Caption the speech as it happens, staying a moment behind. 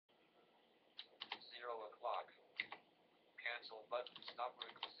You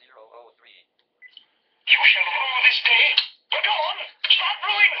shall rue this day. But go on, stop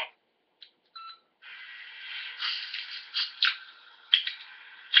ruling.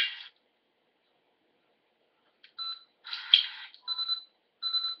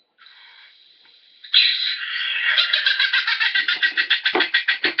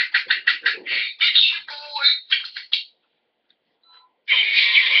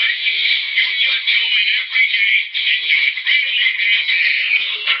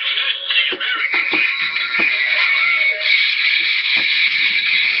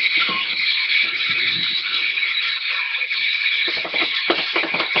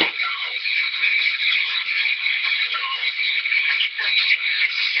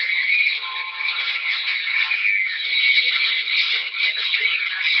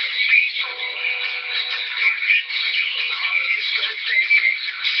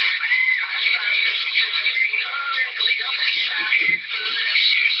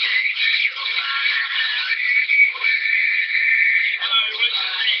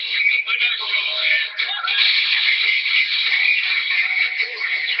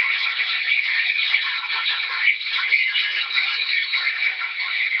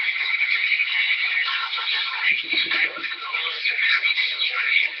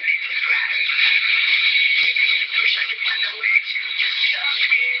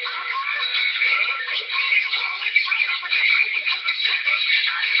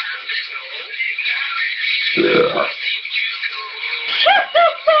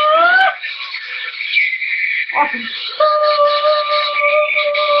 Awesome.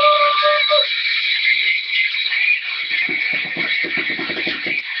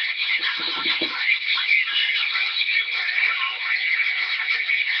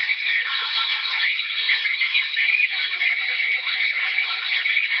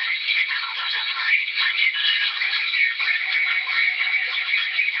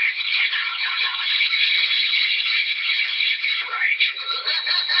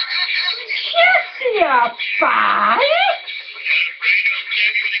 You're fine.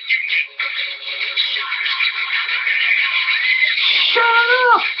 Shut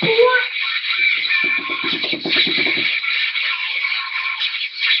up, boy.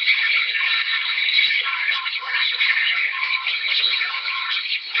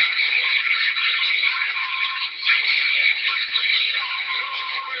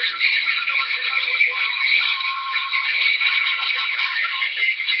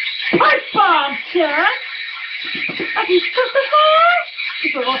 Pipe bomb, Ted. I can testify.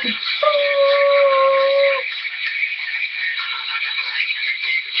 People want to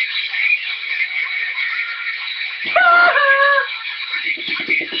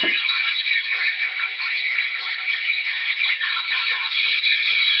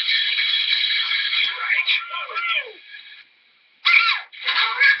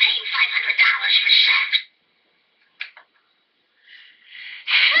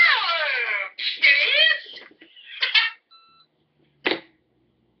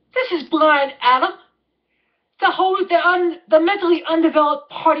This is Blind Adam, the mentally undeveloped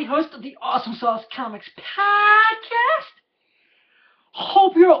party host of the Awesome Sauce Comics podcast.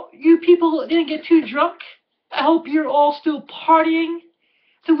 Hope you people didn't get too drunk. I hope you're all still partying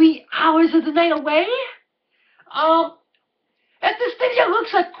the wee hours of the night away. If this video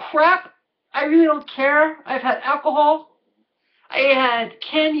looks like crap, I really don't care. I've had alcohol. I had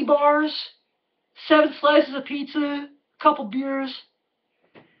candy bars, 7 slices of pizza, a couple beers,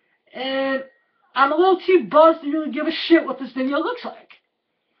 and I'm a little too buzzed to really give a shit what this video looks like.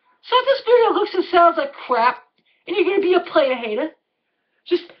 So if this video looks and sounds like crap, and you're going to be a player hater,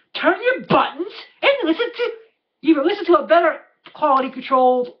 just turn your buttons and listen to a better quality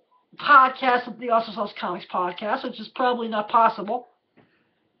controlled podcast of the Awesome Sauce Comics podcast, which is probably not possible,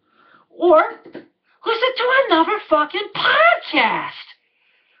 or listen to another fucking podcast.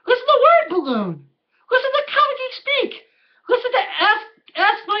 Listen to Word Balloon. Listen to Comic Geek Speak. Listen to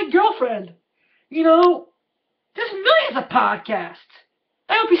Ask My Girlfriend. You know, there's millions of podcasts.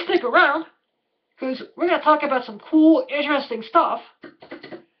 I hope you stick around, because we're going to talk about some cool, interesting stuff.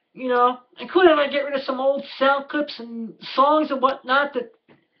 You know, including I'm going to get rid of some old sound clips and songs and whatnot that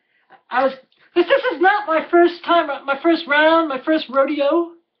because this is not my first time, my first round, my first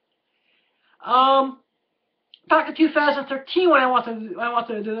rodeo. Back in 2013 when I wanted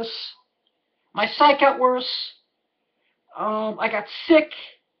to do this, my sight got worse. I got sick,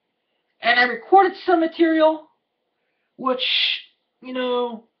 and I recorded some material, which, you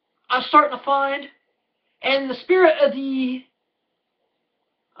know, I'm starting to find. And in the spirit of the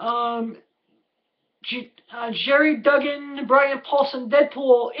Jerry Duggan, Brian Paulson,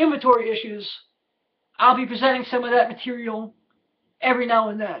 Deadpool inventory issues, I'll be presenting some of that material every now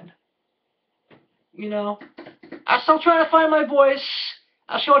and then. You know, I'm still trying to find my voice.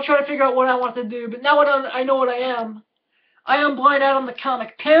 I'm still trying to figure out what I want to do. But now I know what I am. I am Blind Adam the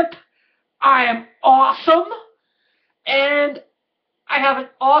Comic Pimp. I am awesome. And I have an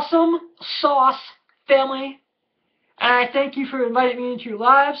awesome sauce family. And I thank you for inviting me into your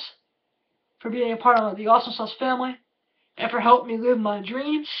lives, for being a part of the Awesome Sauce family, and for helping me live my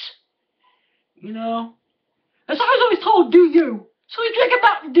dreams. You know, as I was always told, do you. So we drink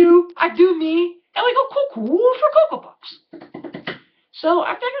about and do, I do me, and we go cuckoo for Cocoa Puffs. So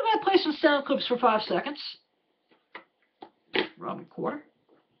I think I'm going to play some sound clips for 5 seconds. Robin quarter.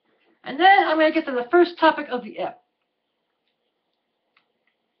 And then I'm going to get to the first topic of the ep.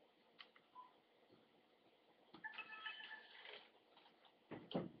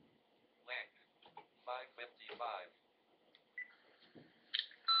 Link 555.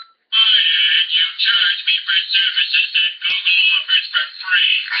 And you charge me for services that Google offers for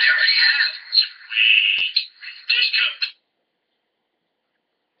free. I already have. Sweet. Discount.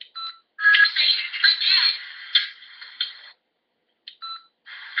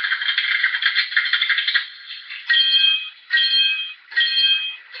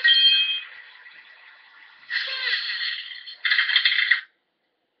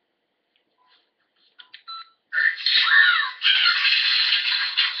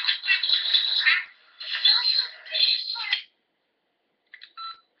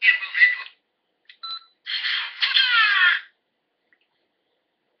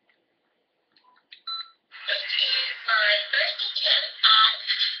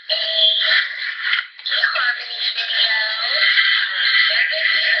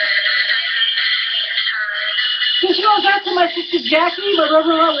 This goes out to my sister Jackie, my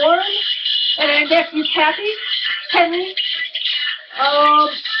brother-in-law Warren, and I nephew Kathy, Henry,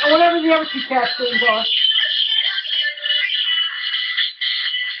 and whatever the other 2 cats' names are.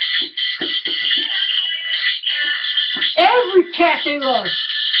 Every cat they love.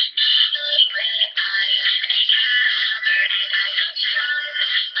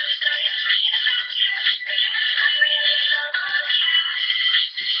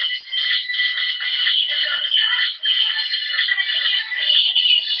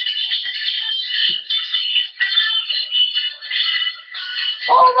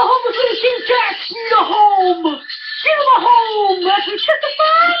 All the homeless little king cats need a home! Give them a home! As we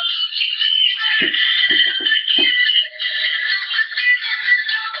testify!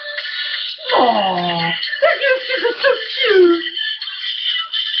 Aww, their youngsters are so cute!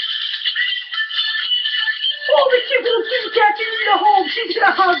 All the cute little king cats need a home! She's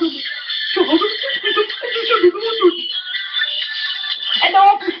gonna hug them! And they're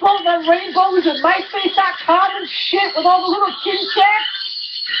all floating on rainbows and MySpace.com and shit with all the little king cats!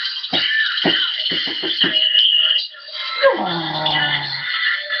 Aww.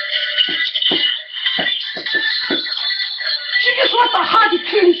 She just wants a huggy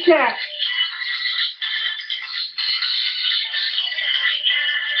kitty cat!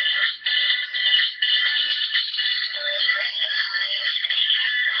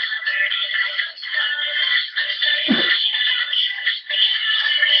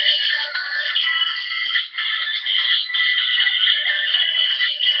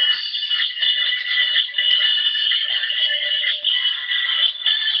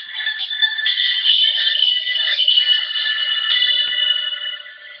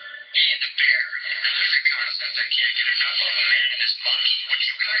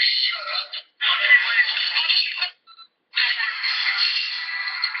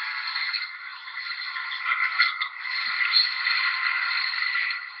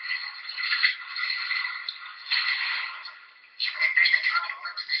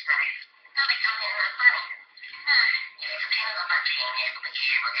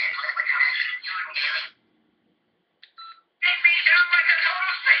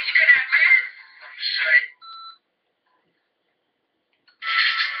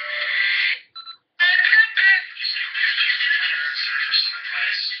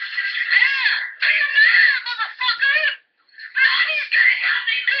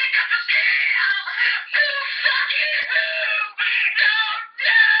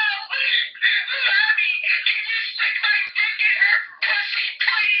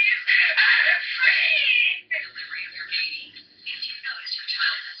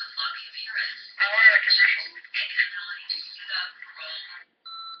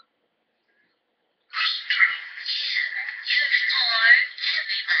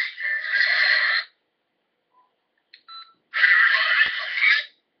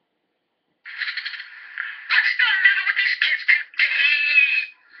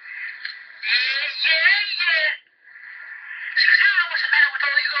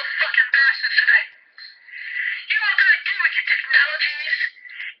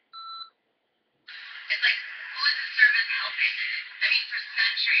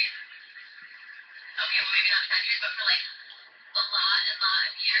 okay, well, maybe not centuries, but for like a lot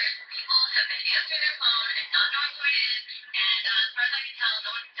of years, people have been answering their phone and not knowing who it is, and as far as I can tell,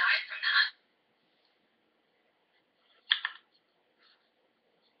 no one's died from that.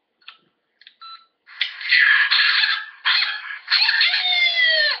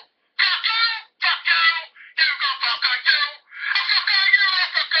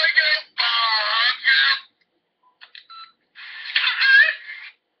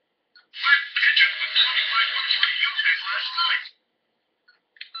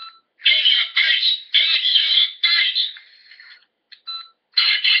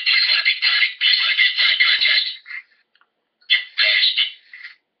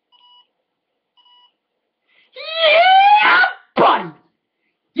 Yeah, buddy.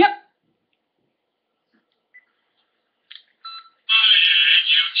 Yep.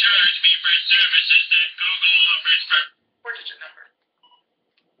 You charge me for services that Google offers for 4-digit number.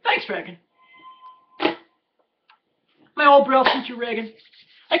 Thanks, Reagan. My old Braille teacher, Reagan.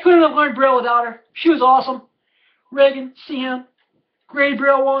 I couldn't have learned Braille without her. She was awesome. Reagan, see him. Grade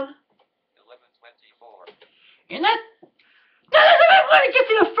Braille 1. 1124. And that I want to get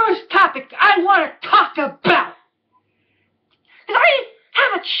to the first topic I want to talk about. Because I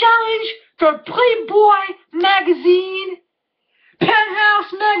have a challenge for Playboy magazine,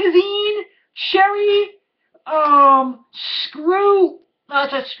 Penthouse magazine, Sherry, Screw,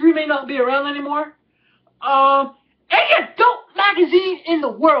 that Screw may not be around anymore, any adult magazine in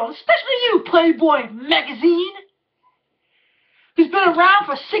the world, especially you, Playboy magazine, who's been around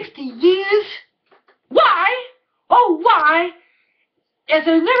for 60 years. Why? Oh, why? Has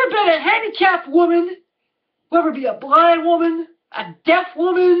there never been a handicapped woman, whether it be a blind woman, a deaf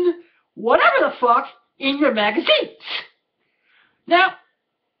woman, whatever the fuck, in your magazines? Now,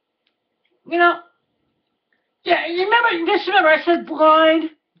 yeah, remember I said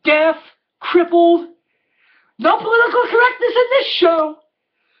blind, deaf, crippled. No political correctness in this show,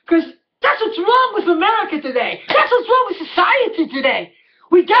 because that's what's wrong with America today. That's what's wrong with society today.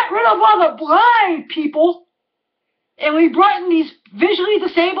 We got rid of all the blind people, and we brought in these visually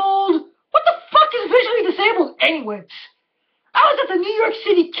disabled. What the fuck is visually disabled anyways? I was at the New York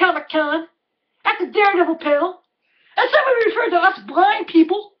City Comic Con, at the Daredevil panel, and somebody referred to us blind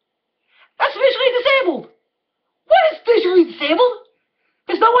people as visually disabled. What is visually disabled?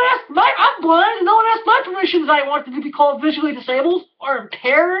 Because no one asked I'm blind, and no one asked my permission that I wanted to be called visually disabled or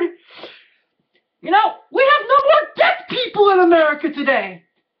impaired. We have no more deaf people in America today.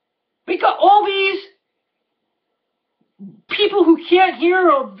 We got all these people who can't hear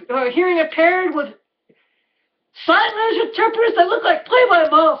or hearing impaired with sign language interpreters that look like Playboy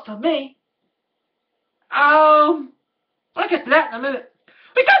models to me. I'll get to that in a minute.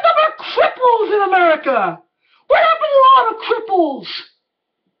 We got no more cripples in America. What happened to all the cripples?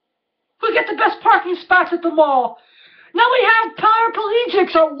 We get the best parking spots at the mall. Now we have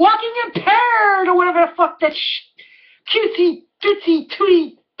paraplegics or walking impaired or whatever the fuck that cutesy, bitsy,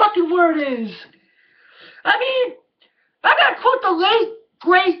 tooty fucking word is. I mean, I'm gonna quote the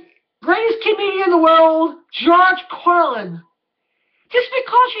greatest comedian in the world, George Carlin. Just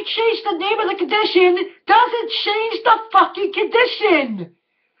because you change the name of the condition doesn't change the fucking condition.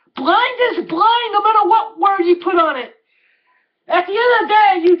 Blind is blind no matter what word you put on it. At the end of the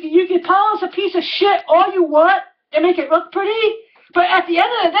day, you can polish a piece of shit all you want and make it look pretty, but at the end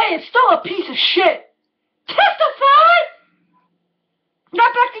of the day, it's still a piece of shit. Testify! Now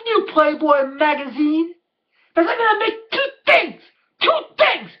back to you, Playboy magazine. Because I'm going to make two things.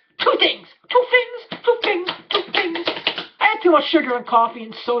 I had too much sugar and coffee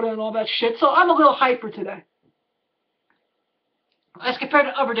and soda and all that shit, so I'm a little hyper today. As compared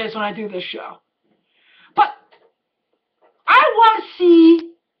to other days when I do this show. But I want to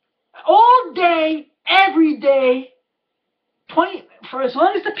see all day, every day, for as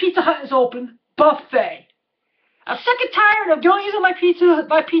long as the Pizza Hut is open, buffet. I'm sick and tired of going using my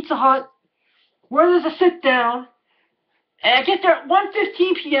Pizza Hut, where there's a sit down, and I get there at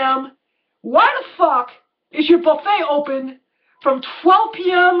 1:15 p.m. Why the fuck is your buffet open from 12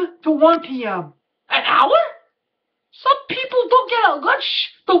 p.m. to 1 p.m.? An hour? Some people don't get out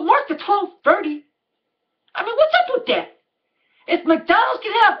lunch, don't work at 12:30. I mean, what's up with that? If McDonald's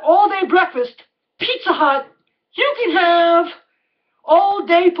can have all-day breakfast, Pizza Hut, you can have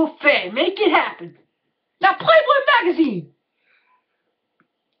all-day buffet. Make it happen. Now, Playboy magazine,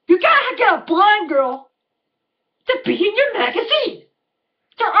 you gotta get a blind girl to be in your magazine.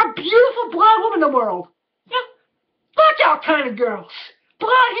 There are beautiful blonde women in the world. Blackout kind of girls.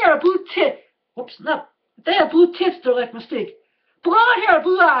 Blonde hair, blue tits. Whoops, no. If they have blue tits, they're like mistake. Blonde hair,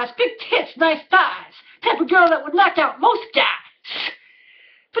 blue eyes, big tits, nice thighs. Type of girl that would knock out most guys.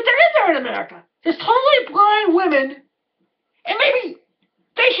 But they're in there in America. There's totally blind women, and maybe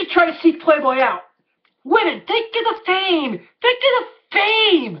they should try to seek Playboy out. Women, think of the fame. Think of the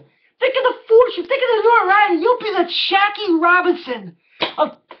fame. Think of the fortune. Think of the notoriety. You'll be the Jackie Robinson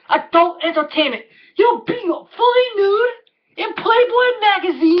of adult entertainment. You'll be fully nude in Playboy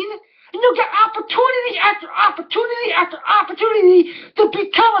magazine, and you'll get opportunity after opportunity after opportunity to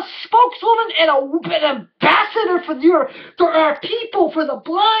become a spokeswoman and an ambassador for our people, for the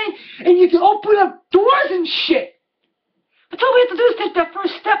blind, and you can open up doors and shit. That's all we have to do is take that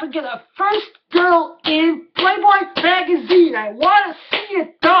first step and get a first girl in Playboy magazine. I want to see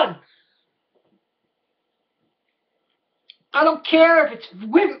it done. I don't care if it's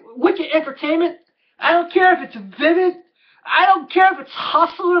Wicked Entertainment. I don't care if it's Vivid. I don't care if it's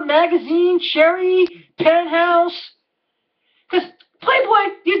Hustler Magazine, Cherry, Penthouse. Because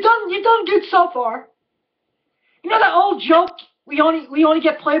Playboy, you've done good so far. You know that old joke? We only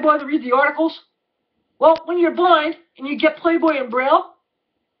get Playboy to read the articles. Well, when you're blind and you get Playboy in Braille,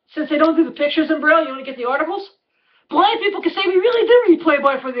 since they don't do the pictures in Braille, you only get the articles. Blind people can say we really do read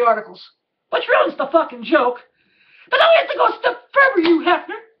Playboy for the articles, which ruins the fucking joke. But now we have to go a step further, you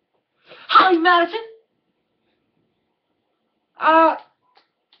Hefner. Holly Madison.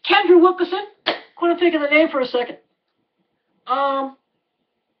 Kendra Wilkerson. Couldn't think of the name for a second.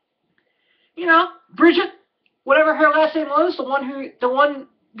 You know, Bridget, whatever her last name was, the one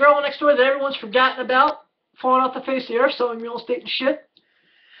girl next door that everyone's forgotten about, falling off the face of the earth, selling real estate and shit.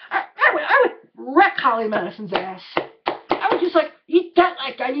 I would wreck Holly Madison's ass. I would just like eat that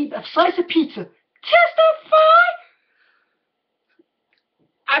like I eat a slice of pizza. Testify!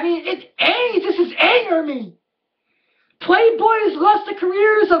 I mean, this is anger me. Playboy has lost the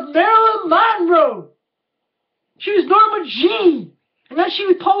careers of Marilyn Monroe. She was Norma Jean, and then she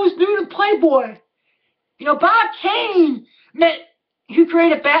would pose nude in Playboy. You know, Bob Kane who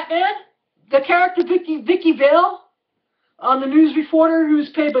created Batman, the character Vicky Vale, the news reporter who was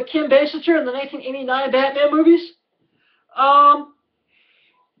played by Kim Basinger in the 1989 Batman movies.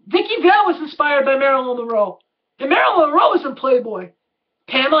 Vicky Vale was inspired by Marilyn Monroe. And Marilyn Monroe was in Playboy.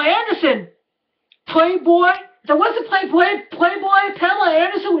 Pamela Anderson, Playboy. If there wasn't Playboy, Pamela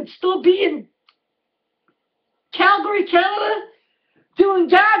Anderson would still be in Calgary, Canada, doing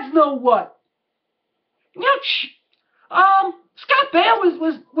God's know what. You know, Scott Baio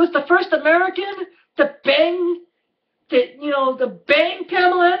was the first American to bang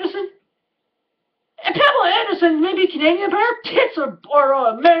Pamela Anderson. And Pamela Anderson may be Canadian, but her tits are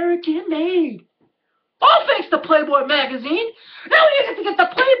American made. All thanks to Playboy magazine. Now you get to get the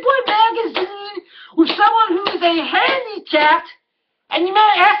Playboy magazine with someone who is a handicapped. And you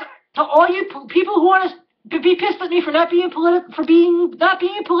may ask to all you people who want to be pissed at me for not being politically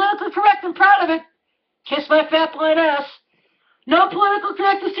correct and proud of it. Kiss my fat blind ass. No political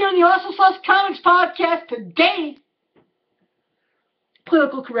correctness here in the Awesome Sauce Comics podcast today.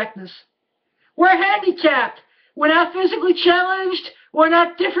 Political correctness. We're handicapped. We're not physically challenged. We're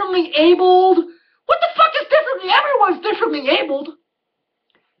not differently abled. What the fuck is differently? Everyone's differently abled.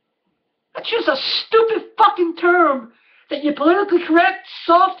 That's just a stupid fucking term that you're politically correct,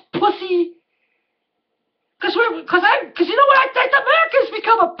 soft pussy. Cause you know what I think? America's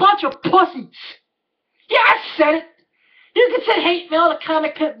become a bunch of pussies. Yeah, I said it. You can send hate mail to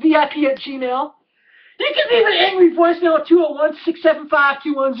comicvip@gmail. You can leave an angry voicemail at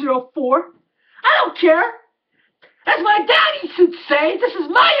 201-675-2104. I don't care. As my daddy should say, this is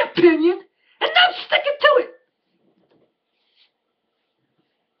my opinion, and I'm sticking to it.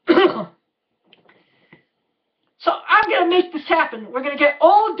 So I'm going to make this happen. We're going to get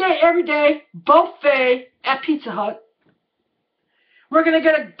all day, every day, buffet at Pizza Hut. We're going to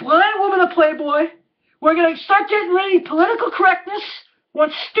get a blind woman a Playboy. We're going to start getting ready political correctness,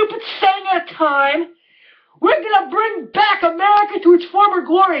 one stupid saying at a time. We're going to bring back America to its former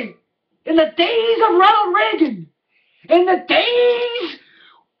glory. In the days of Ronald Reagan. In the days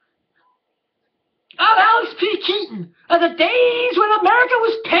of Alex P. Keaton. In the days when America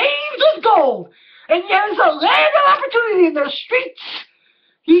was paved with gold. And there's a land of opportunity in the streets.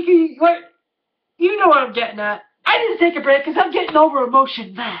 You know what I'm getting at. I need to take a break because I'm getting over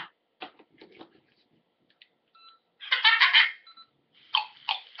emotion now.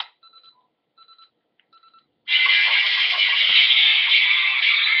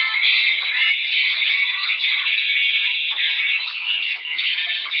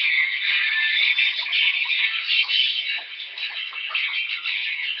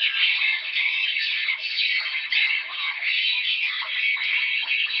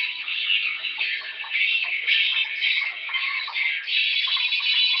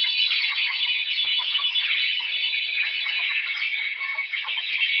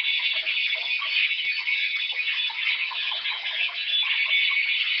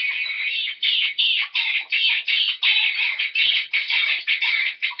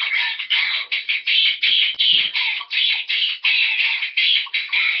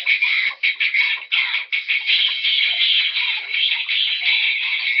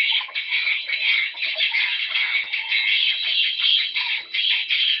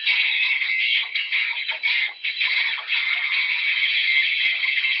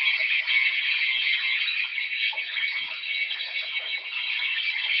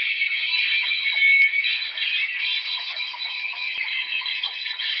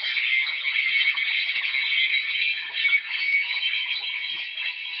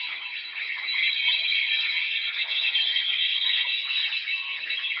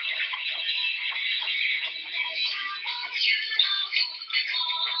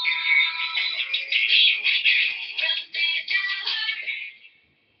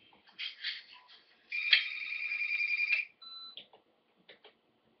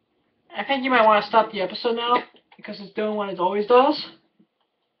 I think you might want to stop the episode now because it's doing what it always does.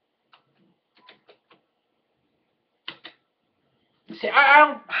 See, I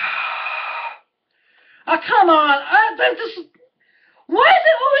don't. Oh, come on. Why is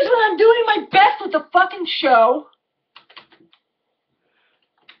it always when I'm doing my best with the fucking show?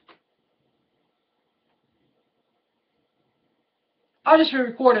 I'll just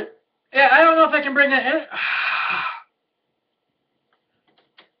re-record it. Yeah, I don't know if I can bring that in.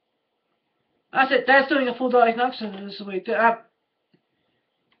 That's it. That's doing a full diagnosis this week.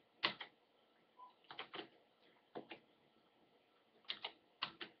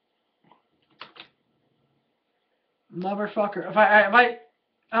 Motherfucker.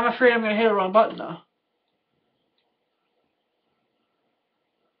 I'm afraid I'm gonna hit the wrong button though.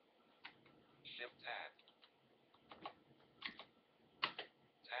 Shift tab.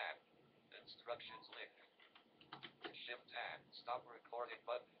 Tab. Instructions link. Shift tab. Stop recording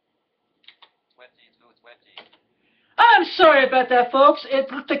button. 2220. I'm sorry about that, folks.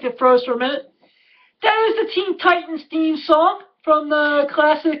 It looked like it froze for a minute. That is the Teen Titans theme song from the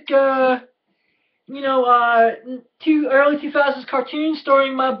classic, early 2000s cartoon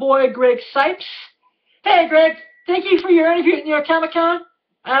starring my boy Greg Sipes. Hey, Greg, thank you for your interview at New York Comic Con.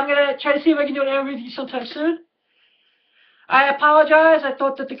 I'm gonna try to see if I can do an interview with you sometime soon. I apologize. I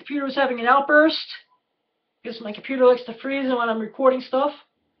thought that the computer was having an outburst because my computer likes to freeze when I'm recording stuff.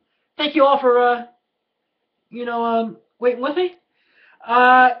 Thank you all for, waiting with me.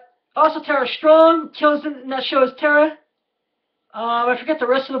 Also, Tara Strong kills in that show as Tara. I forget the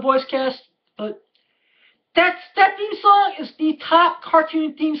rest of the voice cast, but that theme song is the top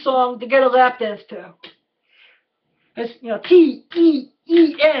cartoon theme song to get a lap dance to. It's,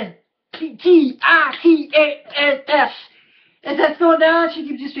 T-E-E-N, T-I-T-A-N-S. As that's going down, she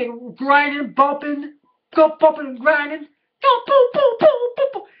keeps just being grinding, bumping and grinding. Go, boom, boom, boom, boom,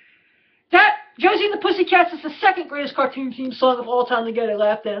 boom. That, Josie and the Pussycats is the second greatest cartoon theme song of all time to get a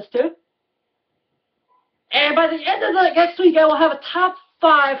lap dance to. And by the end of the next week, I will have a top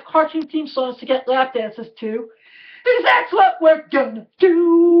 5 cartoon theme songs to get lap dances to. Because that's what we're gonna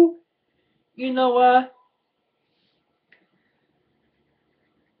do.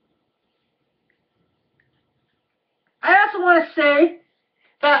 I also want to say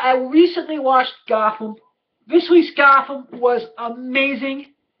that I recently watched Gotham. This week's Gotham was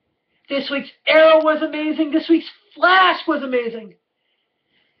amazing. This week's Arrow was amazing. This week's Flash was amazing.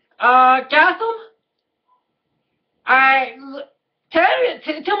 Gotham,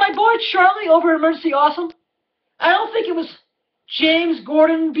 tell my boy Charlie over at Emergency Awesome, I don't think it was James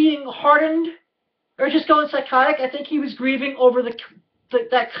Gordon being hardened or just going psychotic. I think he was grieving over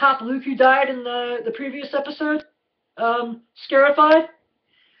that cop Luke who died in the previous episode, Scarified.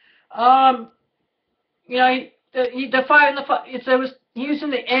 He was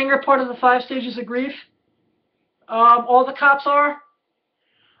in the anger part of the 5 stages of grief. All the cops are.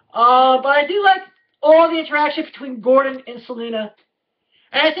 But I do like all the interaction between Gordon and Selena.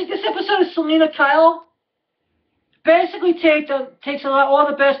 And I think this episode of Selena Kyle basically takes all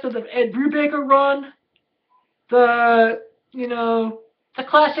the best of the Ed Brubaker run, the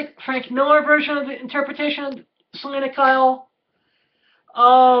classic Frank Miller version of the interpretation of Selena Kyle.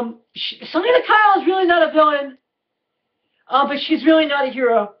 Selena Kyle is really not a villain, but she's really not a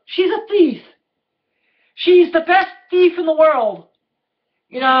hero. She's a thief. She's the best thief in the world.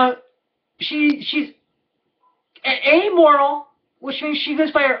 She's amoral, which means she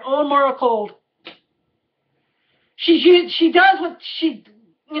lives by her own moral code. She does what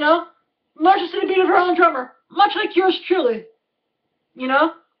marches to the beat of her own drummer, much like yours truly.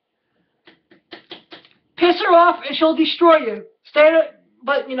 Piss her off and she'll destroy you.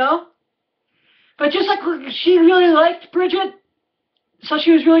 But just like she really liked Bridget, so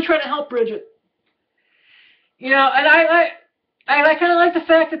she was really trying to help Bridget. And I kind of like the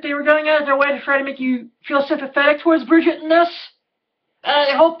fact that they were going out of their way to try to make you feel sympathetic towards Bridget in this.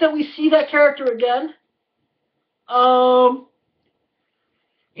 And I hope that we see that character again. Alfred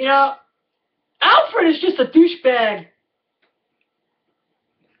is just a douchebag.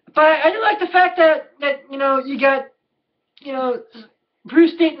 But I do like the fact that you got,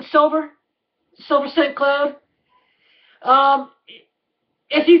 Bruce Dayton Silver St. Cloud.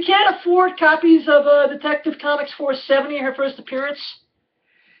 If you can't afford copies of Detective Comics 470, her first appearance,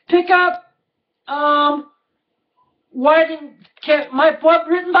 pick up written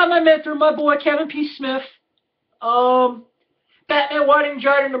by my mentor, my boy Kevin P. Smith. Batman Whiting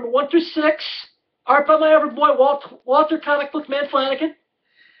Giant number 1 through 6. Art by my other boy Walter Comic Book Man Flanagan,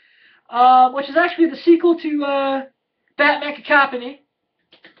 which is actually the sequel to Batman Cacophony.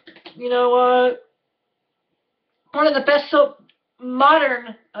 One of the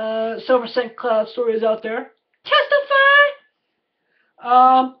modern Silver St. Cloud stories out there. Testify!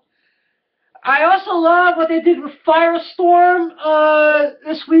 I also love what they did with Firestorm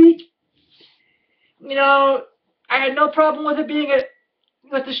this week. You know, I had no problem with it being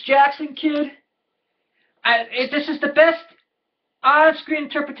with this Jackson kid. This is the best on-screen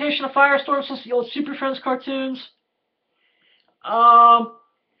interpretation of Firestorm since the old Super Friends cartoons.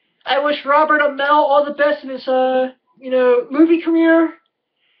 I wish Robert Amell all the best in his movie career.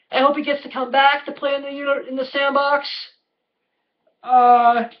 I hope he gets to come back to play in the sandbox.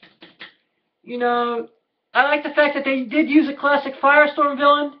 I like the fact that they did use a classic Firestorm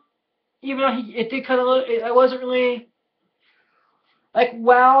villain, even though it did kind of look. I wasn't really like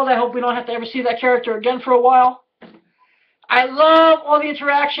wowed. I hope we don't have to ever see that character again for a while. I love all the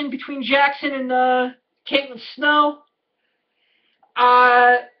interaction between Jackson and Caitlin Snow.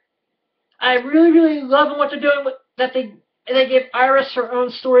 I'm really loving what they're doing with that they gave Iris her own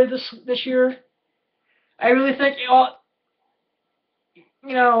story this year. I really think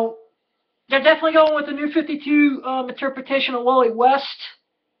they're definitely going with the New 52 interpretation of Wally West.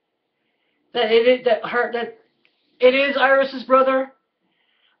 That it is Iris's brother.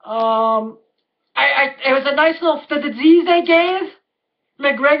 It was a nice little the disease they gave,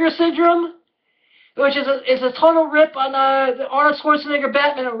 McGregor syndrome, which is a total rip on the Arnold Schwarzenegger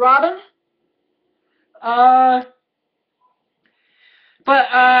Batman and Robin.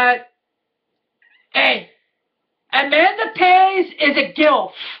 Hey, Amanda Pays is a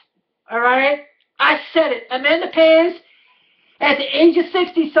gilf. All right, I said it. Amanda Pays, at the age of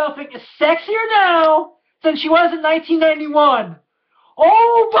 60-something, is sexier now than she was in 1991.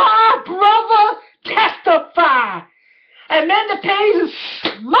 Oh, my brother, testify. Amanda Pays is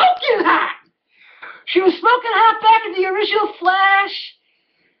smoking hot. She was smoking hot back in the original Flash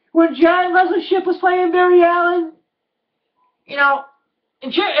when John Leslie Shipp was playing Barry Allen.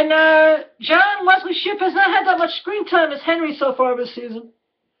 And John Leslie Shipp has not had that much screen time as Henry so far this season.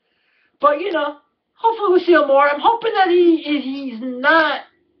 But, hopefully we'll see him more. I'm hoping that he's not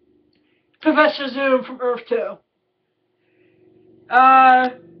Professor Zoom from Earth 2.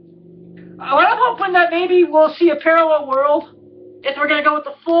 I'm hoping that maybe we'll see a parallel world if we're going to go with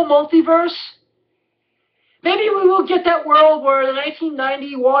the full multiverse. Maybe we will get that world where the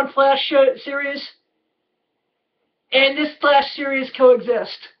 1991 Flash series and this Flash series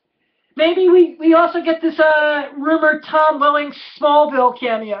coexist. Maybe we also get this rumored Tom Welling Smallville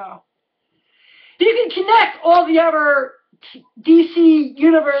cameo. You can connect all the other DC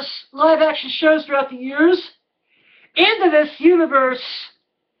Universe live-action shows throughout the years into this universe,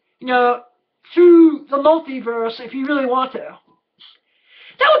 through the multiverse if you really want to.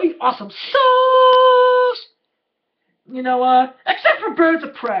 That would be awesome. Except for Birds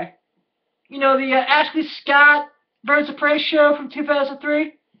of Prey. The Ashley Scott Birds of Prey show from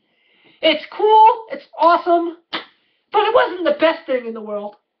 2003. It's cool, it's awesome, but it wasn't the best thing in the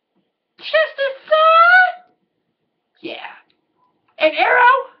world. Justify? Yeah. And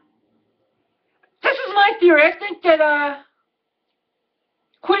Arrow? This is my theory. I think that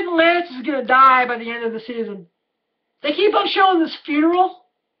Quentin Lance is going to die by the end of the season. They keep on showing this funeral.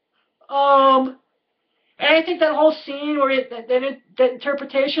 And I think that whole scene where that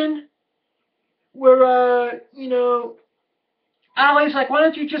interpretation where, Ollie's like, why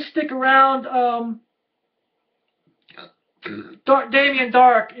don't you just stick around Damien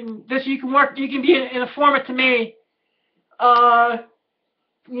Dark, and this you can be an informant to me.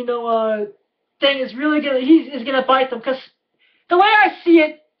 Thing is really gonna bite them, because the way I see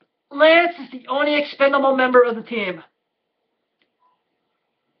it, Lance is the only expendable member of the team.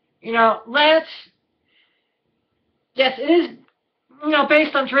 Lance, yes, it is,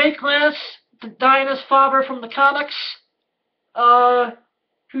 based on Drake Lance, Diana's father from the comics,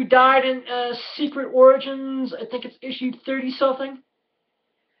 who died in Secret Origins. I think it's issue 30-something.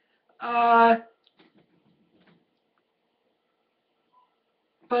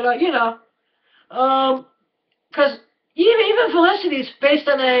 Because even Felicity's based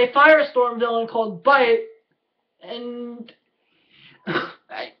on a Firestorm villain called Bite, and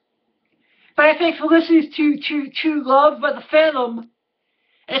but I think Felicity's too loved by the fandom,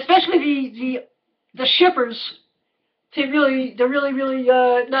 and especially the shippers, to really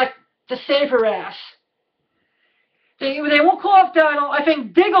not to save her ass. They won't call off Donald. I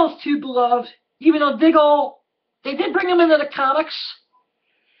think Diggle's too beloved, even though Diggle, they did bring him into the comics.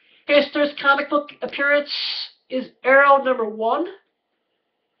 His first comic book appearance is Arrow #1.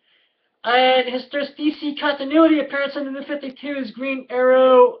 And his first DC continuity appearance in the New 52 is Green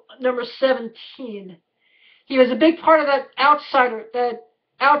Arrow #17. He was a big part of that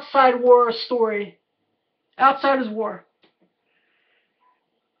Outside War story. Outsiders War.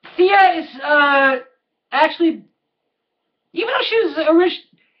 Thea is actually, even though she was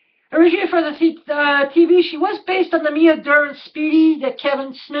originated for the TV, she was based on the Mia Dern Speedy that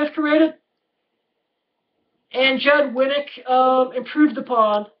Kevin Smith created and Judd Winnick improved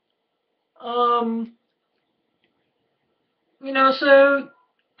upon. So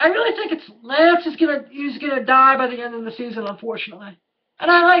I really think Lance he's gonna die by the end of the season, unfortunately. And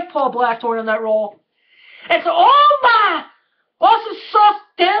I like Paul Blackthorne in that role. And so all my awesome sauce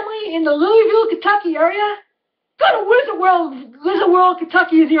family in the Louisville, Kentucky area, go to Wizard World,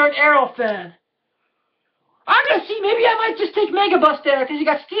 Kentucky if you're an Arrow fan. I'm gonna see, maybe I might just take Megabus there, because you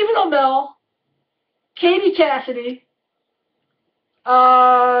got Stephen Amell, Katie Cassidy,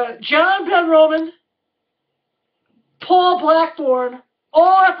 John Ben Roman, Paul Blackthorne,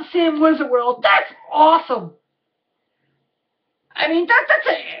 all at the same Wizard World. That's awesome. I mean, that's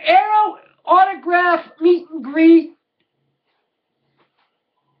an Arrow autograph meet and greet.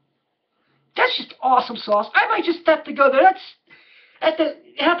 That's just awesome sauce. I might just have to go there. That's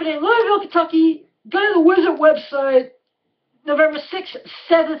happening in Louisville, Kentucky. Go to the Wizard website, November 6th,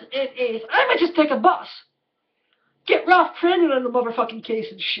 7th, and 8th. I might just take a bus. Get Ralph Crandon on the motherfucking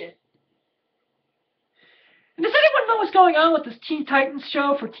case and shit. And does anyone know what's going on with this Teen Titans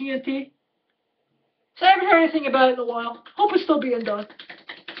show for TNT? So I haven't heard anything about it in a while. Hope it's still being done.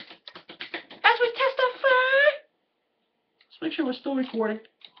 As we testify, let's make sure we're still recording. Link.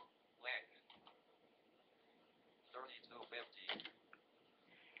 3250.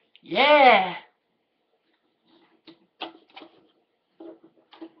 Yeah.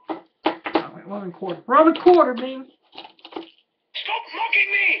 Alright, we're recording. We're on recorder, man. Stop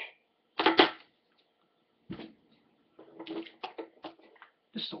mocking me!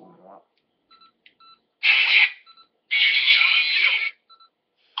 Just so we're up.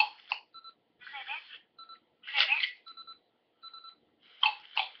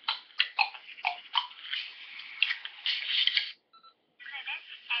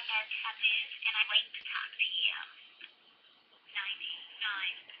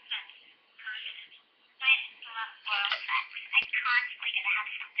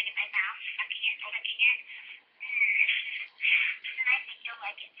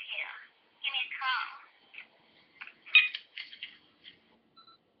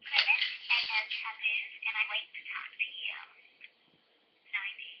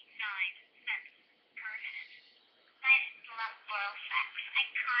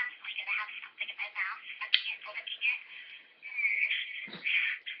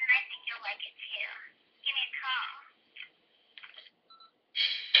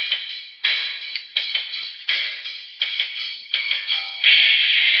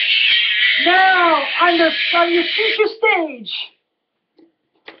 Now, on your future stage.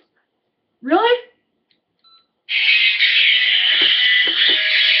 Really?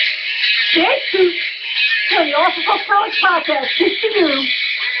 Thank you. On the Awesome Sauce Frolic podcast, just for you.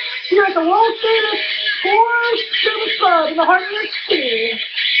 Here at the world famous Forest Service Club in the heart of your city.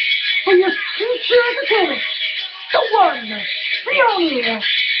 For your future entertainment. The one, the only,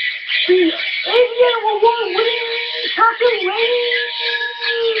 the AVN award-winning Taco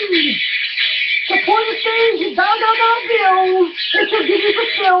Rain. Support the stage and down bills. It shall give you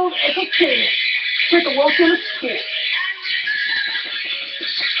fulfilled entertainment. With the world famous school.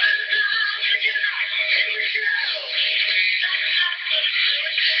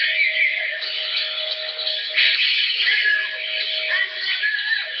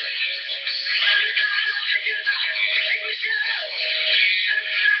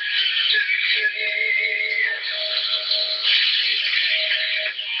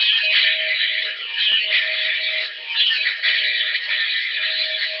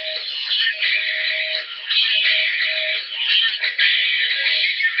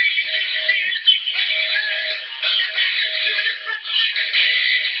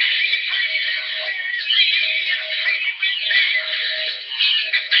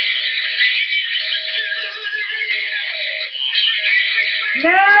 Now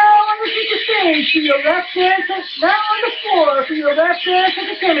on the stage for your rap dance, now on the floor for your rap dance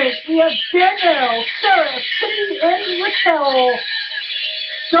entertainment, we have Danielle, Sarah, Cindy, and Raquel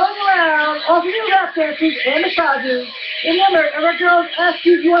going around offering you rap dances and massages. Remember, if our girls ask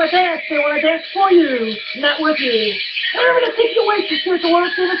you if you want to dance, they want to dance for you, not with you. Remember to take your waitress here at the World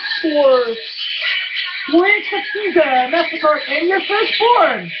Famous Stores. Wait for Suger, MasterCard, and your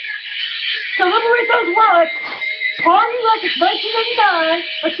firstborn. Celebrate those wallets. Party like it's 1999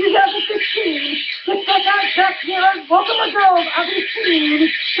 or 2016. Get back out and check here. Welcome the girls out to the scene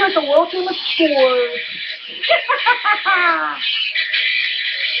here at the World Famous Stores.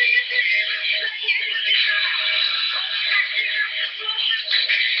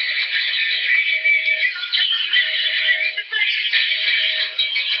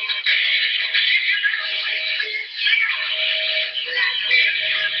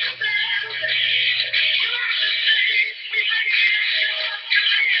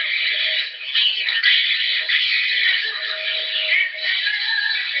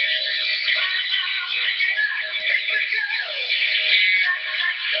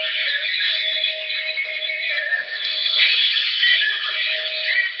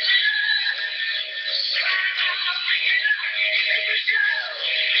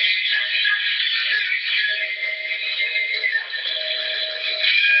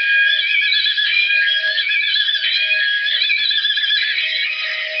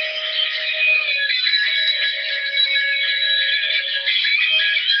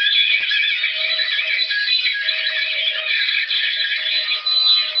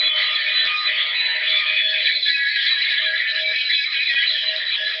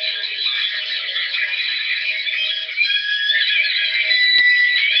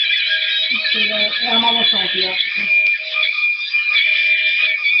 Yeah, I'm almost done with you.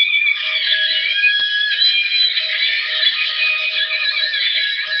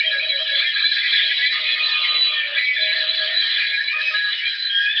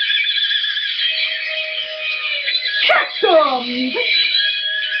 Check the music.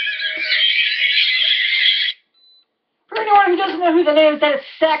 For anyone who doesn't know who the name is, that is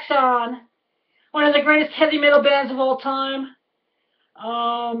Saxon, one of the greatest heavy metal bands of all time.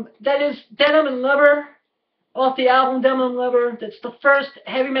 That is Denim and Lover, off the album Denim and Lover. That's the first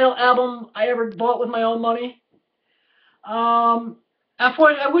heavy metal album I ever bought with my own money. I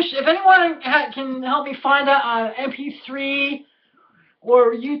wish if anyone can help me find that on MP3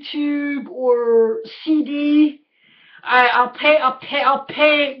 or YouTube or CD, I'll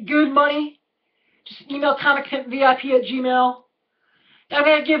pay good money. Just email comicvip@gmail. I'm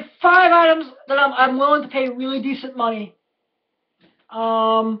gonna give 5 items that I'm willing to pay really decent money.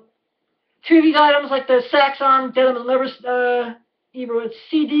 2 of these items, like the Saxon Denim and Lover, either it's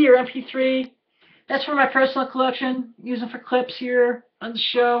CD or MP3. That's for my personal collection, using for clips here on the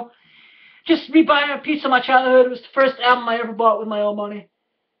show. Just me buying a piece of my childhood. It was the first album I ever bought with my own money.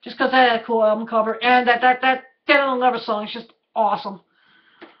 Just because I had a cool album cover. And that Denim and Lover song is just awesome.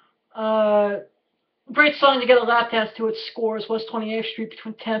 Great song to get a lap dance to. It Scores, West 28th Street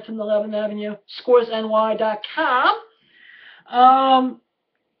between 10th and 11th Avenue. ScoresNY.com.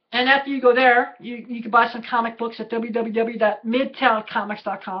 And after you go there, you can buy some comic books at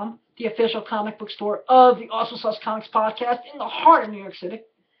www.midtowncomics.com, the official comic book store of the Awesome Sauce Comics podcast in the heart of New York City.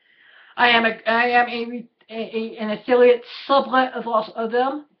 I am an affiliate sublet of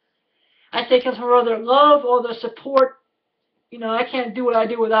them. I thank them for all their love, all their support. You know, I can't do what I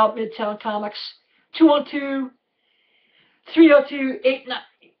do without Midtown Comics.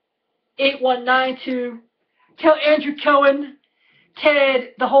 212-302-8192. Tell Andrew Cohen,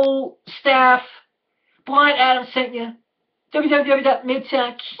 Ted, the whole staff, Blind Adam sent you.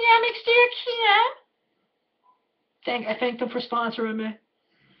 www.midtowncomics.com. I thank them for sponsoring me.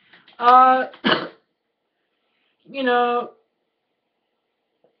 You know,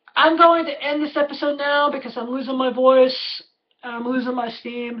 I'm going to end this episode now because I'm losing my voice. I'm losing my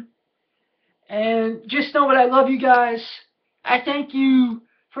steam. And just know that I love you guys. I thank you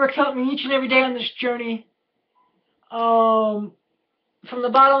for accompanying me each and every day on this journey. From the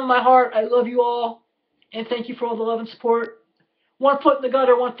bottom of my heart, I love you all. And thank you for all the love and support. 1 foot in the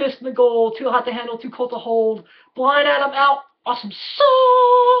gutter, 1 fist in the goal. Too hot to handle, too cold to hold. Blind Adam out. Awesome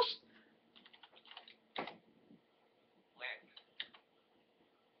sauce.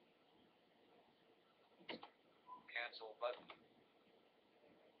 Cancel button.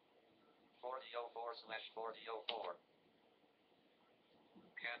 4004/4004.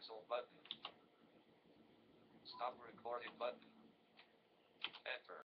 Cancel button. Stop recording button. Enter.